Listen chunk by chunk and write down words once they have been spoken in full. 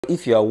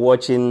If you are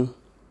watching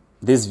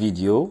this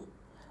video,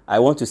 I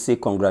want to say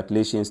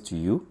congratulations to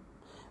you,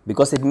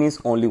 because it means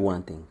only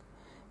one thing.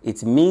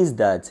 It means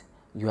that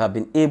you have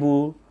been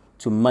able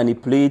to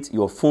manipulate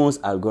your phone's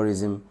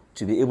algorithm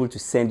to be able to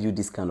send you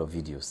this kind of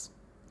videos.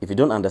 If you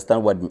don't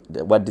understand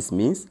what this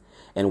means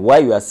and why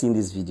you are seeing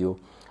this video,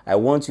 I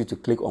want you to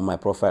click on my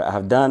profile. I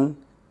have done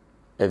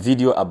a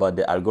video about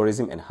the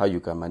algorithm and how you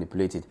can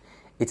manipulate it.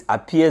 It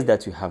appears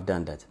that you have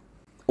done that.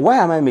 Why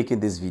am I making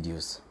these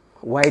videos?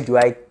 Why do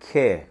I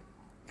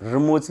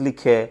remotely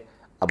care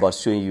about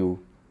showing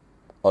you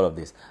all of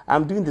this?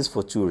 I'm doing this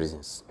for two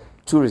reasons.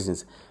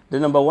 The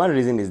number one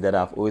reason is that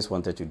I've always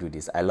wanted to do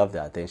this. I love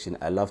the attention.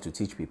 I love to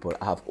teach people.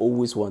 I have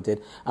always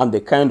wanted. I'm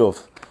the kind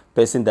of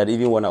person that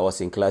even when I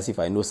was in class, if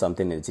I know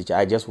something in the teacher,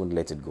 I just won't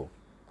let it go.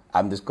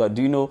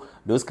 Do you know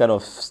those kind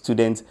of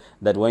students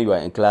that when you are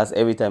in class,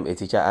 every time a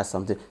teacher asks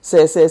something,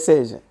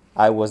 say.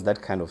 I was that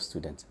kind of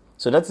student.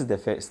 So that is the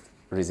first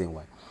reason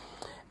why.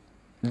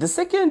 The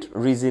second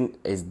reason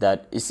is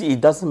that, you see,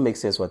 it doesn't make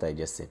sense what I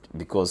just said,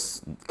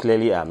 because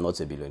clearly I'm not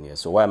a billionaire.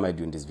 So why am I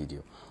doing this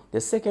video? The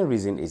second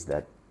reason is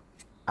that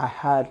I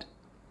had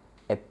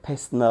a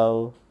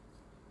personal,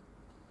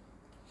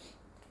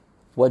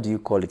 what do you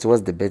call it?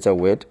 What's the better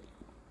word?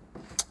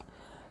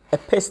 A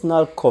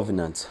personal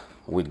covenant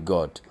with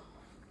God.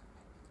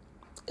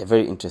 A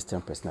very interesting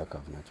personal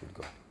covenant with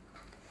God.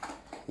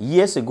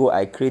 Years ago,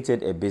 I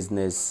created a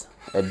business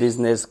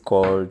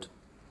called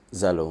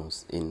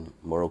Zalones in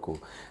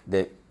Morocco.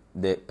 The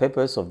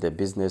purpose of the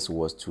business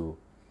was to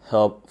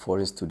help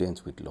foreign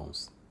students with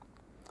loans.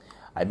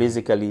 I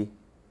basically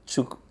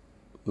took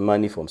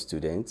money from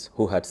students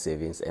who had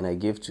savings and I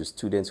gave to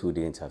students who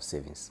didn't have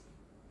savings.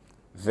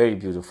 Very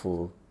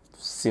beautiful,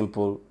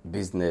 simple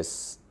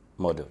business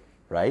model,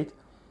 right?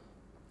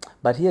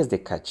 But here's the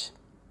catch.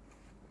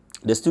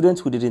 The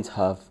students who didn't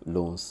have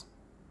loans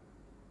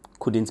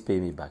couldn't pay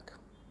me back.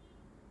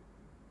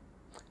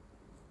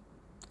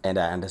 And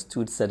I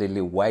understood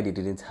suddenly why they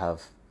didn't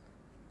have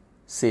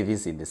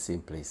savings in the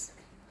same place.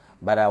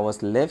 But I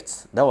was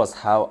left, that was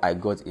how I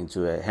got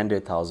into a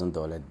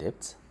 $100,000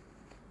 debt,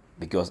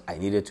 because I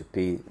needed to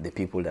pay the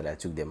people that I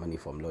took the money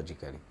from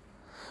logically.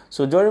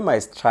 So during my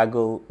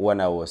struggle, when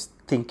I was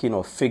thinking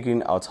of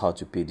figuring out how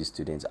to pay the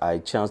students, I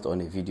chanced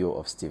on a video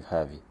of Steve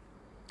Harvey,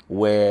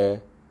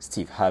 where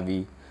Steve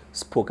Harvey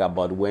spoke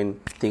about when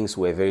things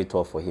were very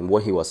tough for him,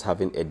 when he was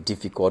having a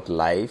difficult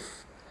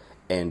life.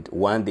 And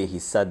one day he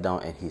sat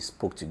down and he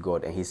spoke to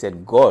God and he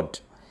said, God,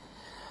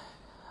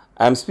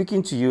 I'm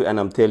speaking to you and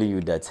I'm telling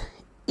you that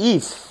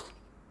if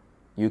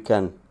you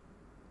can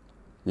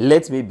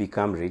let me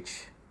become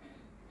rich,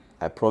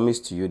 I promise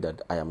to you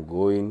that I am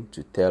going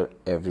to tell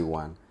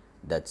everyone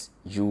that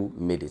you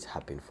made it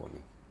happen for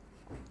me.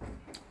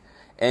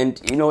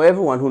 And you know,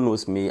 everyone who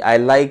knows me, I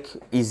like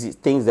easy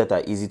things that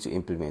are easy to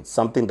implement.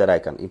 Something that I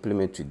can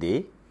implement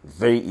today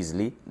very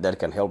easily that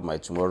can help my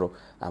tomorrow,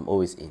 I'm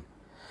always in.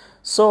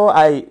 So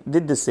I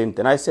did the same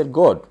thing. I said,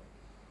 God,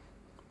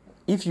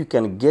 if you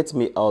can get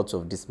me out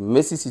of this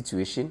messy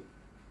situation,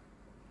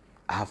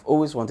 I have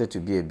always wanted to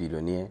be a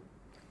billionaire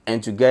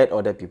and to guide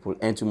other people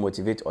and to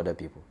motivate other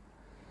people.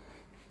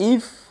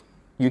 If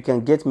you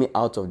can get me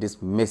out of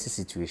this messy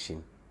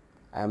situation,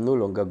 I am no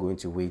longer going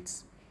to wait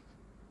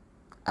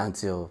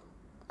until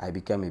I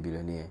become a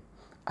billionaire.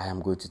 I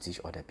am going to teach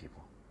other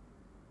people.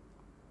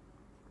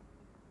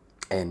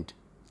 And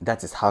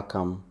that is how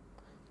come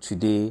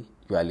today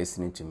you are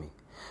listening to me.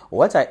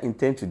 What I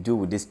intend to do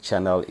with this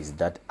channel is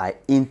that I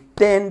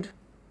intend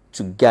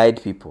to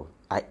guide people.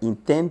 I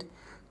intend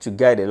to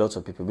guide a lot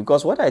of people,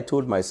 because what I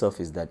told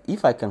myself is that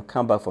if I can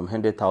come back from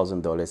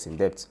 $100,000 in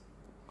debt,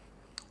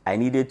 I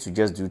needed to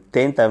just do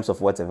 10 times of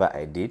whatever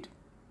I did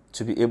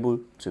to be able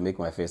to make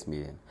my first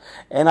million.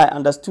 And I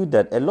understood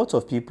that a lot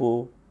of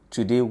people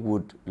today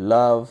would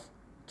love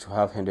to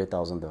have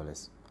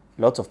 $100,000.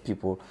 A lot of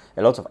people,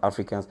 a lot of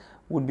Africans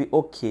would be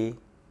okay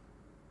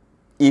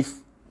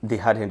if they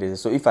had 100.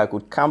 So if I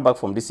could come back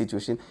from this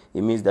situation,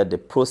 it means that the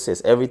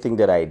process, everything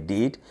that I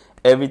did,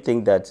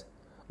 everything that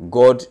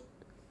God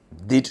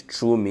did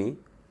through me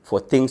for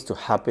things to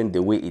happen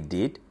the way it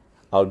did,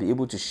 I'll be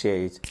able to share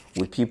it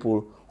with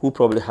people who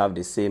probably have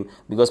the same,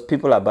 because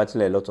people are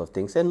battling a lot of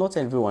things and not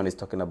everyone is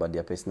talking about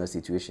their personal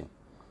situation.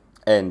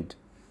 And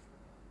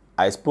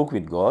I spoke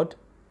with God,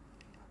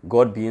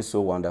 God being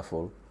so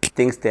wonderful,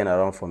 things turn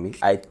around for me.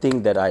 I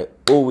think that I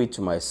owe it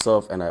to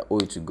myself and I owe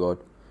it to God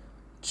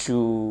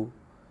to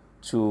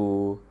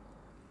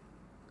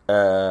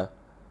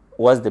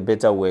what's the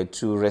better word,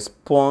 to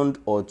respond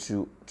or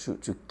to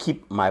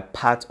keep my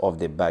part of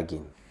the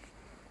bargain.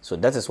 So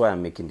that is why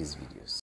I'm making these videos.